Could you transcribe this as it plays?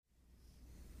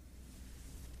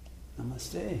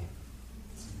Namaste.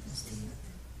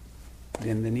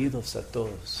 Bienvenidos a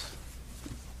todos.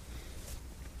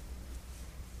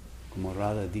 Como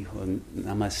Radha dijo,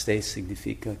 Namaste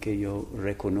significa que yo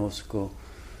reconozco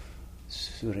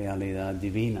su realidad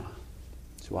divina,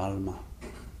 su alma,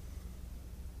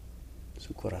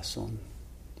 su corazón,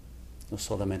 no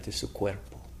solamente su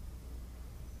cuerpo.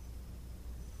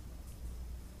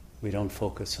 We don't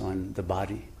focus on the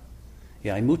body. Y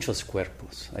hay muchos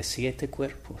cuerpos, hay 7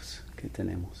 cuerpos que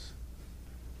tenemos.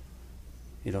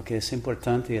 Y lo que es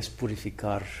importante es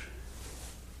purificar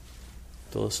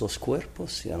todos los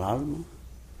cuerpos y el alma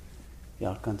y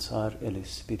alcanzar el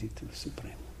Espíritu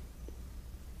Supremo.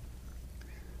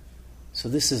 So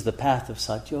this is the path of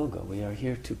Sat Yoga. We are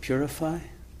here to purify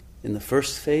in the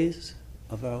first phase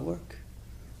of our work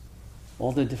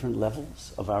all the different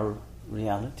levels of our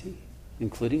reality,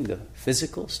 including the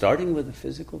physical, starting with the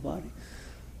physical body,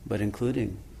 but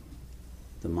including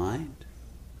the mind,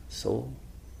 soul,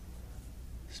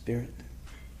 spirit.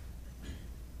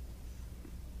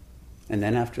 And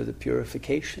then after the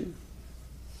purification,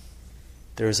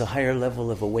 there is a higher level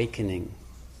of awakening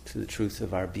to the truth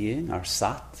of our being, our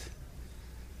Sat,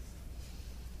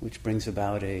 which brings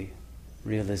about a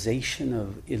realization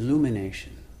of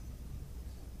illumination,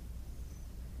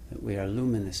 that we are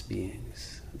luminous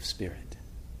beings of spirit.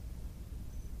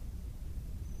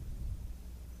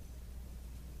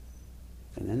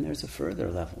 And then there's a further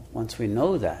level. Once we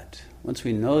know that,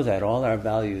 all our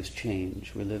values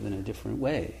change. We live in a different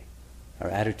way. Our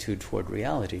attitude toward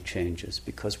reality changes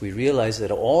because we realize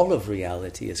that all of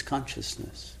reality is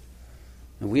consciousness.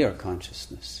 And we are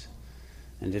consciousness.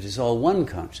 And it is all one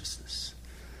consciousness.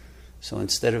 So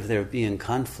instead of there being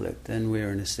conflict, then we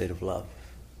are in a state of love,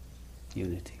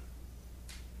 unity.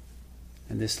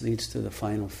 And this leads to the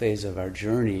final phase of our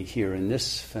journey here in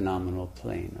this phenomenal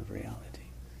plane of reality.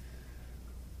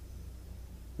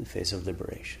 The phase of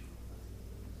liberation.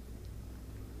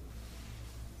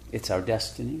 It's our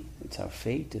destiny, it's our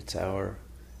fate, it's our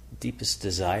deepest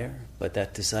desire, but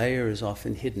that desire is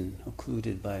often hidden,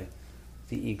 occluded by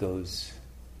the ego's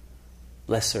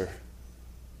lesser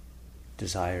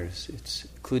desires. It's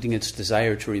including its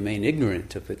desire to remain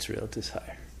ignorant of its real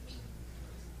desire.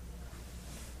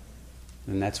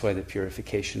 And that's why the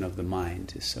purification of the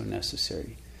mind is so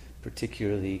necessary,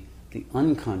 particularly the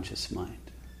unconscious mind.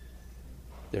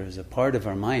 There is a part of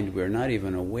our mind we're not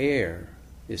even aware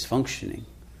is functioning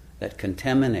that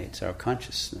contaminates our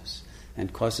consciousness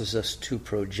and causes us to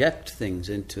project things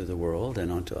into the world and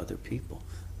onto other people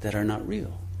that are not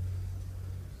real.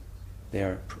 They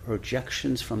are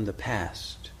projections from the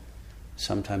past,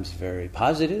 sometimes very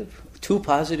positive, too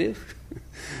positive,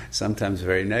 sometimes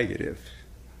very negative.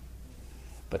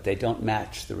 But they don't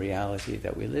match the reality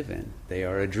that we live in. They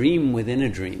are a dream within a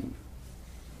dream.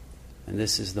 And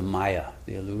this is the Maya,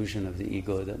 the illusion of the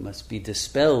ego that must be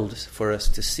dispelled for us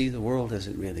to see the world as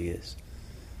it really is.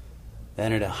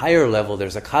 Then at a higher level,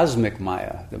 there's a cosmic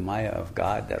Maya, the Maya of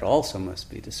God, that also must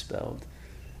be dispelled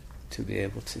to be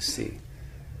able to see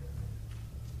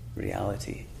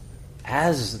reality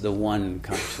as the one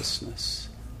consciousness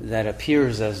that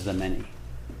appears as the many.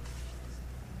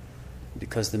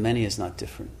 Because the many is not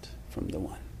different from the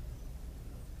one.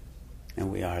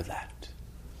 And we are that.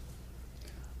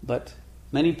 But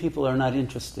many people are not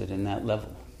interested in that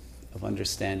level of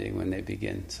understanding when they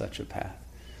begin such a path.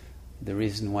 The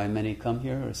reason why many come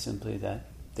here is simply that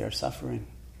they're suffering.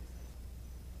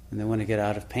 And they want to get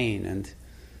out of pain. And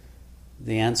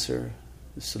the answer,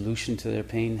 the solution to their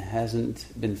pain hasn't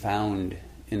been found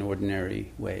in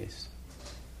ordinary ways.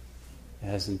 It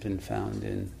hasn't been found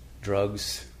in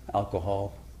drugs,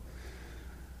 alcohol.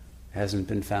 Hasn't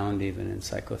been found even in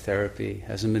psychotherapy,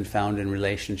 hasn't been found in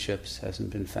relationships, hasn't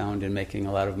been found in making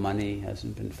a lot of money,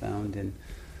 hasn't been found in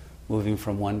moving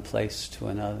from one place to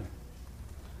another.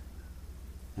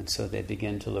 And so they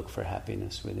begin to look for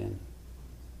happiness within.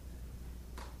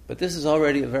 But this is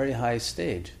already a very high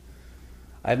stage.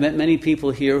 I've met many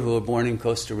people here who were born in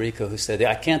Costa Rica who said,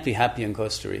 I can't be happy in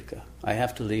Costa Rica. I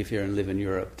have to leave here and live in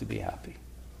Europe to be happy.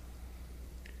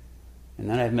 And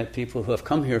then I've met people who have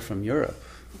come here from Europe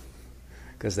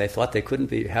because they thought they couldn't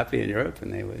be happy in Europe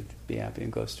and they would be happy in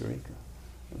Costa Rica.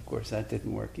 Of course, that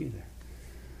didn't work either.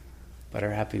 But our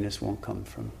happiness won't come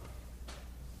from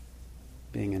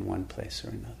being in one place or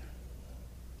another.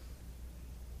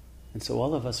 And so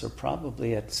all of us are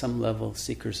probably at some level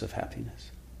seekers of happiness.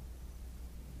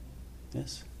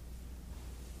 Yes?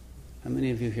 How many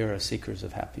of you here are seekers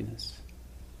of happiness?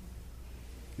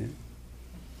 Yeah?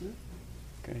 Yeah?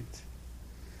 Great.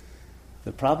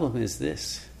 The problem is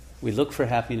this. We look for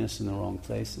happiness in the wrong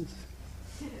places.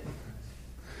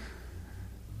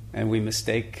 And we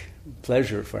mistake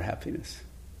pleasure for happiness.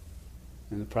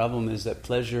 And the problem is that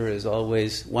pleasure is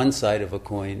always one side of a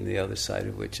coin, the other side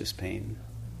of which is pain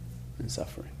and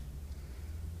suffering.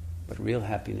 But real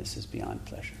happiness is beyond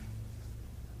pleasure.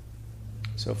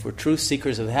 So if we're true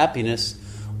seekers of happiness,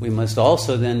 we must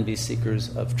also then be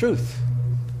seekers of truth.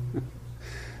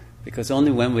 Because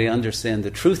only when we understand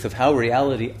the truth of how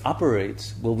reality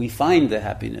operates will we find the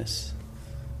happiness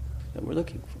that we're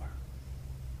looking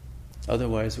for.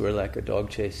 Otherwise, we're like a dog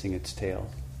chasing its tail,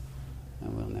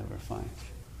 and we'll never find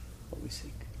what we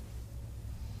seek.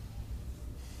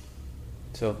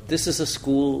 So this is a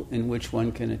school in which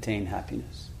one can attain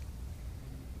happiness.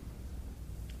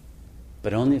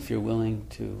 But only if you're willing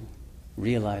to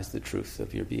realize the truth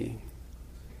of your being.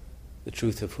 The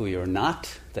truth of who you're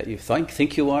not, that you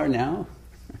think you are now,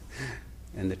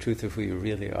 and the truth of who you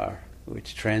really are,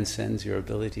 which transcends your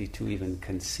ability to even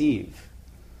conceive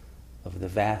of the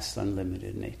vast,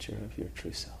 unlimited nature of your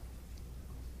true self.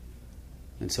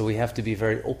 And so we have to be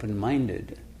very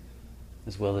open-minded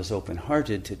as well as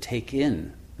open-hearted to take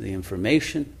in the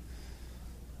information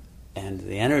and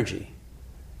the energy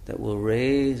that will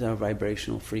raise our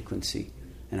vibrational frequency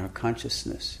and our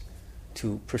consciousness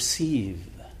to perceive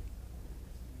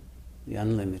the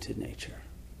unlimited nature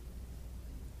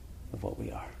of what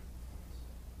we are.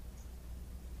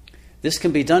 This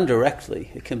can be done directly.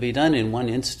 It can be done in one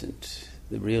instant,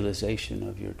 the realization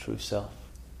of your true self.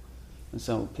 And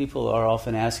so people are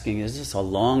often asking, is this a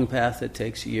long path that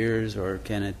takes years, or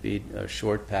can it be a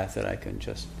short path that I can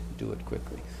just do it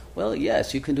quickly? Well,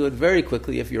 yes, you can do it very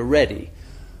quickly if you're ready.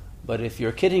 But if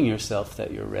you're kidding yourself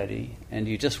that you're ready, and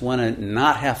you just want to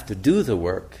not have to do the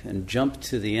work and jump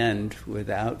to the end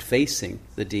without facing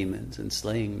the demons and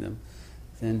slaying them,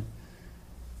 then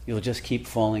you'll just keep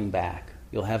falling back.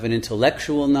 You'll have an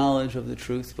intellectual knowledge of the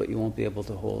truth, but you won't be able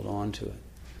to hold on to it.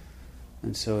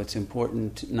 And so it's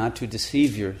important not to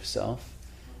deceive yourself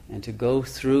and to go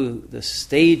through the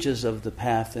stages of the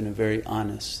path in a very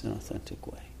honest and authentic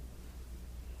way.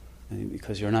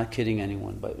 Because you're not kidding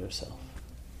anyone but yourself.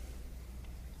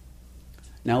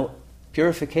 Now,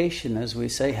 purification, as we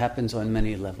say, happens on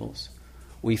many levels.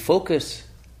 We focus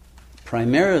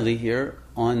primarily here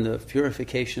on the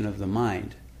purification of the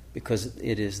mind, because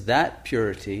it is that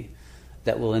purity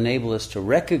that will enable us to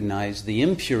recognize the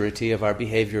impurity of our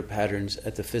behavior patterns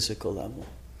at the physical level.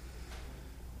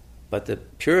 But the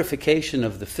purification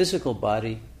of the physical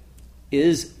body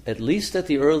is, at least at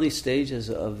the early stages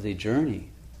of the journey,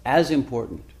 as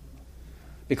important.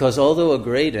 Because although a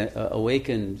great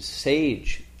awakened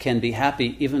sage can be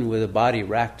happy even with a body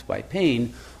racked by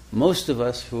pain, most of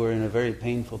us who are in a very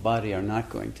painful body are not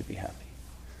going to be happy.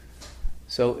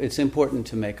 So it's important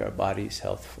to make our bodies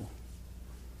healthful.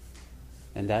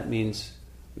 And that means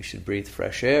we should breathe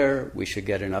fresh air, we should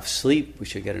get enough sleep, we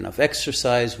should get enough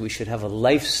exercise, we should have a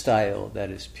lifestyle that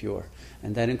is pure.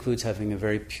 And that includes having a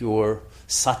very pure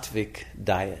sattvic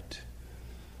diet.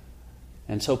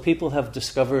 And so people have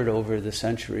discovered over the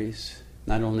centuries,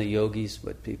 not only yogis,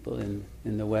 but people in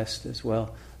the West as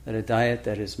well, that a diet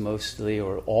that is mostly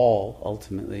or all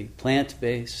ultimately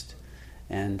plant-based,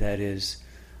 and that is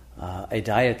a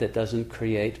diet that doesn't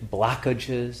create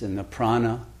blockages in the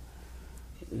prana,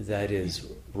 that is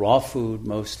raw food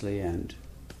mostly and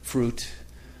fruit,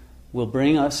 will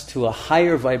bring us to a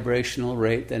higher vibrational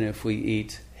rate than if we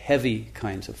eat heavy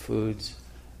kinds of foods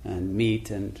and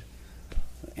meat and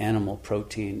animal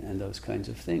protein and those kinds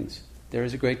of things. There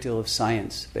is a great deal of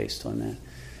science based on that.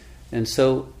 And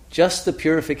so just the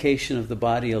purification of the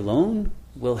body alone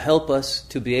will help us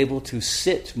to be able to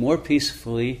sit more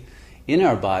peacefully in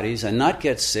our bodies and not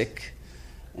get sick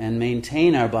and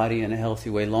maintain our body in a healthy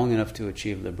way long enough to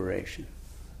achieve liberation.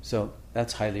 So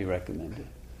that's highly recommended.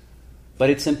 But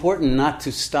it's important not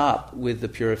to stop with the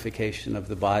purification of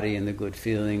the body and the good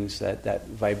feelings that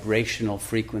vibrational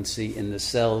frequency in the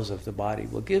cells of the body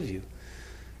will give you.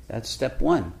 That's step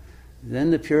one.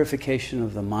 Then the purification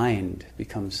of the mind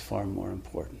becomes far more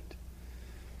important.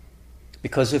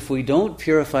 Because if we don't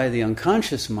purify the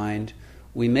unconscious mind,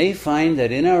 we may find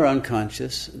that in our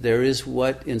unconscious there is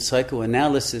what in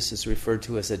psychoanalysis is referred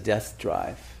to as a death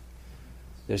drive.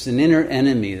 There's an inner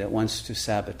enemy that wants to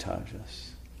sabotage us.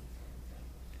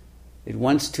 It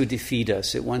wants to defeat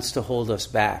us. It wants to hold us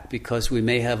back because we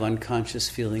may have unconscious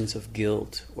feelings of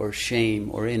guilt or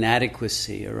shame or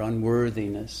inadequacy or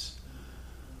unworthiness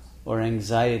or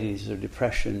anxieties or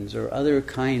depressions or other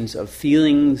kinds of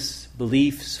feelings,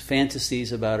 beliefs,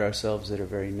 fantasies about ourselves that are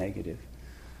very negative,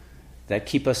 that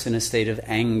keep us in a state of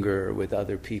anger with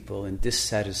other people and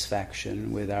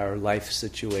dissatisfaction with our life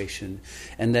situation,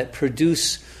 and that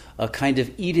produce a kind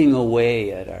of eating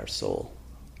away at our soul.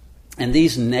 And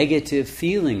these negative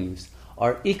feelings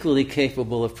are equally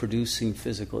capable of producing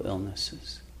physical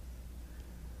illnesses.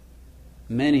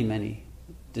 Many, many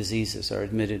diseases are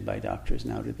admitted by doctors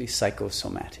now to be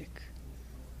psychosomatic,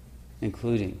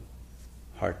 including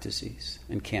heart disease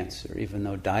and cancer, even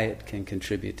though diet can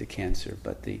contribute to cancer,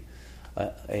 but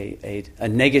a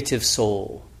negative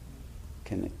soul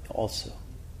can also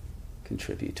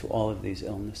contribute to all of these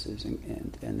illnesses,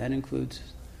 and that includes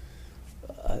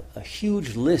a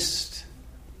huge list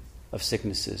of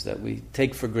sicknesses that we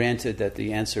take for granted that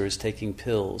the answer is taking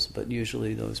pills, but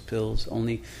usually those pills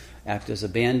only act as a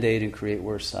band-aid and create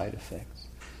worse side effects.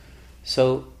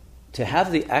 So to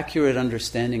have the accurate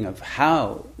understanding of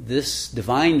how this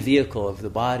divine vehicle of the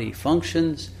body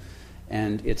functions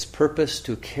and its purpose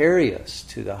to carry us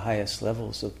to the highest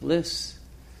levels of bliss,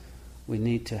 we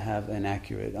need to have an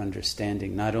accurate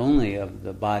understanding not only of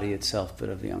the body itself, but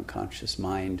of the unconscious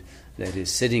mind that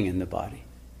is sitting in the body,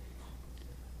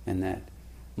 and that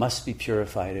must be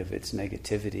purified of its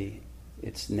negativity,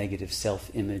 its negative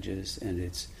self-images, and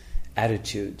its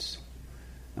attitudes.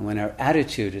 And when our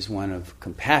attitude is one of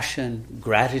compassion,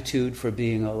 gratitude for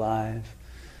being alive,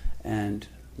 and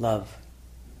love,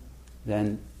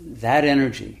 then that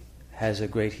energy has a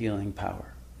great healing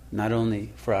power, not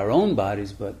only for our own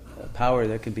bodies, but a power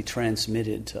that can be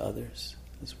transmitted to others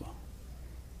as well.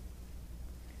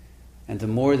 And the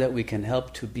more that we can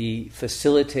help to be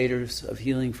facilitators of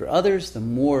healing for others, the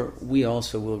more we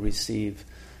also will receive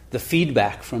the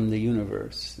feedback from the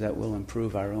universe that will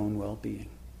improve our own well-being.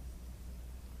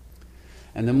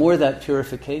 And the more that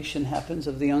purification happens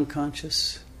of the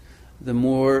unconscious, the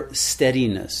more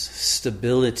steadiness,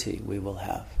 stability we will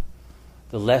have.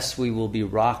 The less we will be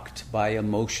rocked by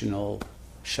emotional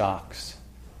shocks,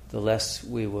 the less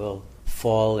we will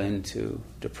fall into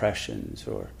depressions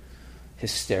or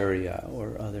hysteria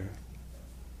or other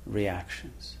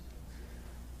reactions.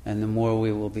 And the more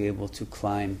we will be able to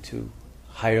climb to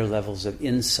higher levels of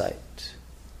insight,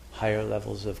 higher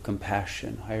levels of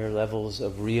compassion, higher levels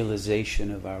of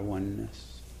realization of our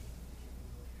oneness.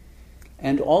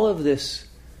 And all of this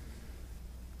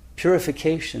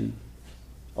purification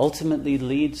ultimately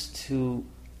leads to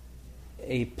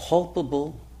a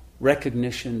palpable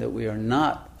recognition that we are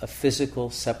not a physical,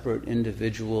 separate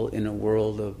individual in a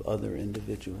world of other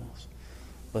individuals,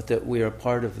 but that we are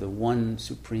part of the one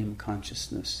supreme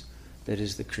consciousness that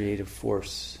is the creative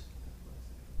force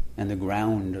and the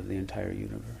ground of the entire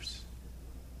universe.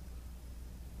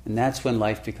 And that's when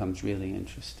life becomes really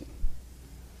interesting.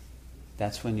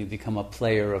 That's when you become a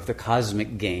player of the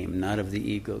cosmic game, not of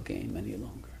the ego game any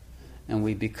longer. And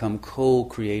we become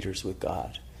co-creators with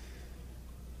God.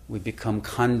 We become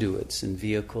conduits and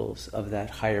vehicles of that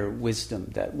higher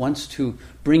wisdom that wants to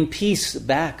bring peace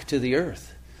back to the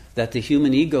earth, that the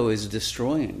human ego is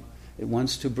destroying. It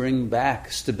wants to bring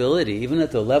back stability, even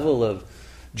at the level of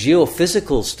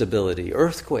geophysical stability,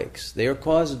 earthquakes. They are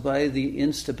caused by the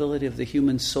instability of the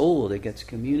human soul that gets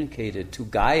communicated to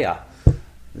Gaia,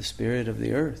 the spirit of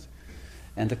the earth.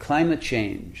 And the climate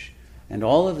change and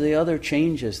all of the other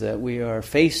changes that we are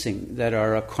facing that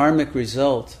are a karmic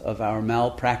result of our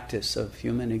malpractice of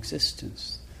human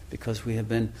existence because we have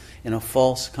been in a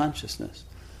false consciousness.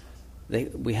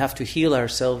 We have to heal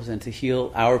ourselves and to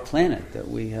heal our planet that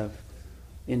we have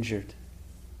injured.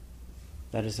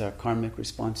 That is our karmic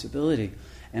responsibility.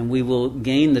 And we will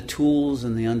gain the tools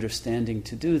and the understanding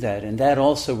to do that. And that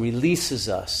also releases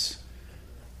us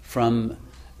from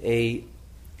a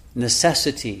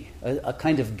necessity, a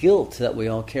kind of guilt that we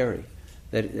all carry,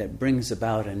 that brings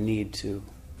about a need to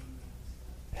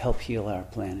help heal our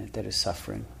planet that is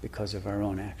suffering because of our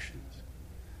own actions.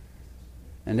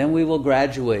 And then we will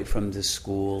graduate from this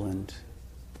school and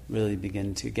really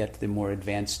begin to get the more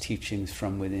advanced teachings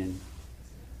from within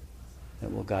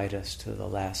that will guide us to the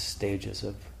last stages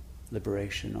of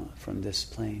liberation from this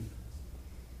plane.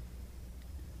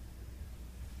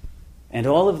 And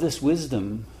all of this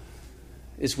wisdom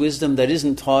is wisdom that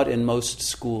isn't taught in most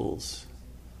schools.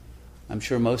 I'm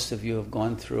sure most of you have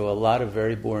gone through a lot of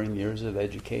very boring years of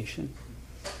education,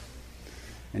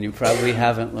 and you probably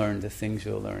haven't learned the things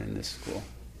you'll learn in this school.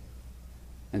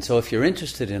 And so if you're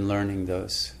interested in learning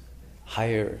those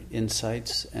higher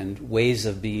insights and ways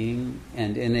of being,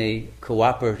 and in a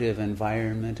cooperative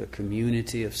environment, a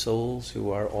community of souls who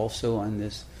are also on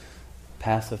this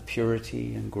path of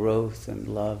purity and growth and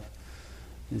love,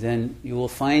 then you will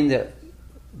find that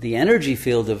the energy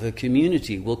field of a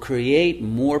community will create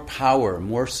more power,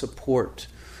 more support,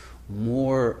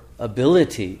 more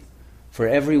ability for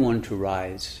everyone to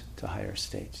rise to higher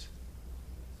states.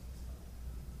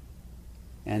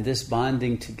 And this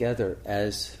bonding together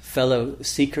as fellow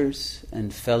seekers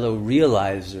and fellow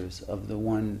realizers of the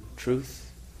one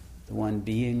truth, the one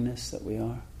beingness that we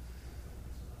are,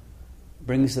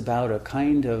 brings about a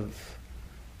kind of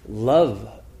love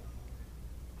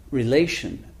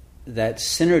relation that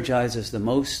synergizes the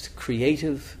most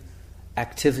creative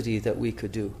activity that we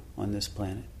could do on this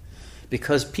planet.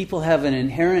 Because people have an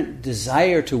inherent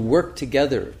desire to work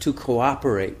together, to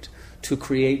cooperate, to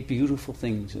create beautiful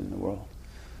things in the world.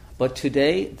 But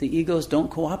today, the egos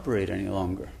don't cooperate any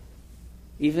longer.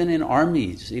 Even in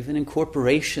armies, even in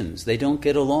corporations, they don't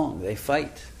get along, they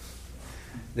fight.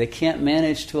 They can't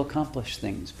manage to accomplish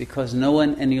things because no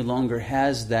one any longer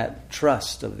has that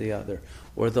trust of the other,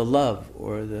 or the love,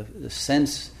 or the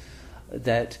sense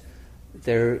that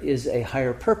there is a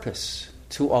higher purpose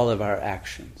to all of our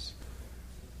actions.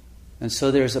 And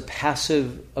so there's a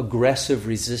passive, aggressive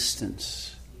resistance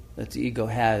that the ego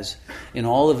has in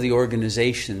all of the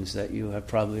organizations that you have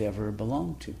probably ever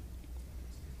belonged to.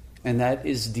 And that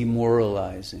is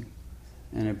demoralizing.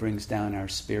 And it brings down our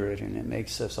spirit, and it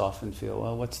makes us often feel,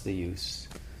 well, what's the use?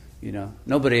 You know,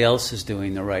 nobody else is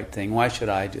doing the right thing. Why should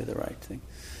I do the right thing?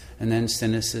 And then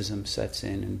cynicism sets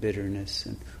in, and bitterness,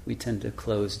 and we tend to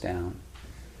close down.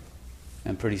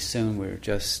 And pretty soon we're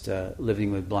just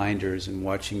living with blinders and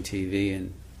watching TV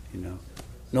and,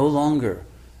 no longer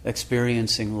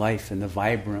experiencing life in the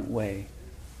vibrant way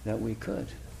that we could.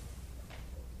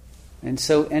 And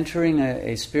so entering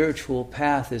a spiritual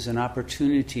path is an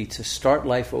opportunity to start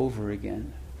life over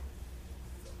again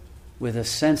with a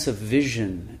sense of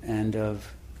vision and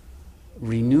of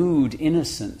renewed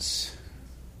innocence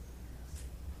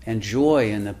and joy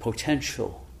in the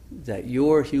potential that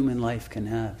your human life can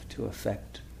have to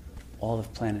affect all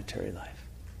of planetary life.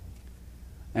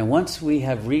 And once we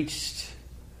have reached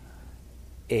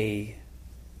a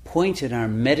point in our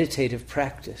meditative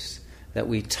practice that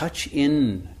we touch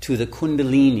in to the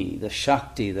kundalini, the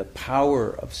shakti, the power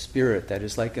of spirit that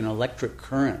is like an electric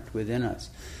current within us,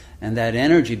 and that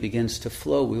energy begins to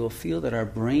flow, we will feel that our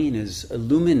brain is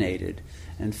illuminated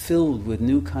and filled with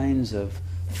new kinds of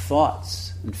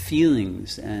thoughts and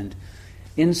feelings and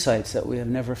insights that we have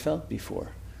never felt before.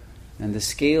 And the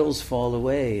scales fall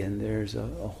away, and there's a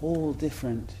whole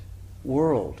different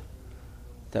world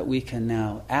that we can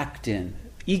now act in,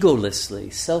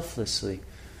 egolessly, selflessly,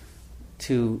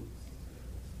 to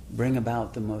bring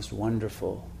about the most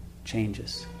wonderful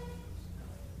changes.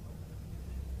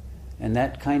 And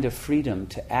that kind of freedom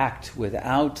to act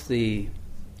without the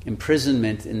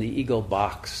imprisonment in the ego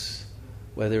box,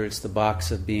 whether it's the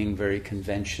box of being very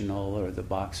conventional or the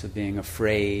box of being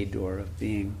afraid or of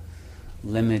being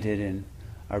limited in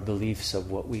our beliefs of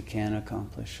what we can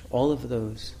accomplish. All of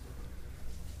those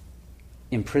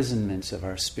imprisonments of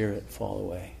our spirit fall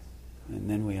away. And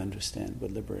then we understand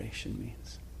what liberation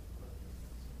means.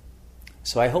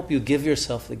 So I hope you give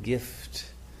yourself the gift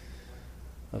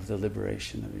of the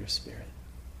liberation of your spirit.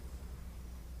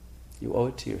 You owe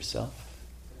it to yourself,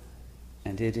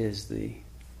 and it is the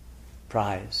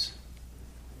prize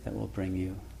that will bring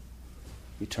you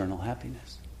eternal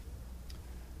happiness.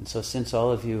 And so since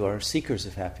all of you are seekers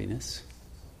of happiness,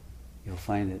 you'll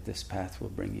find that this path will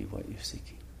bring you what you're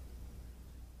seeking.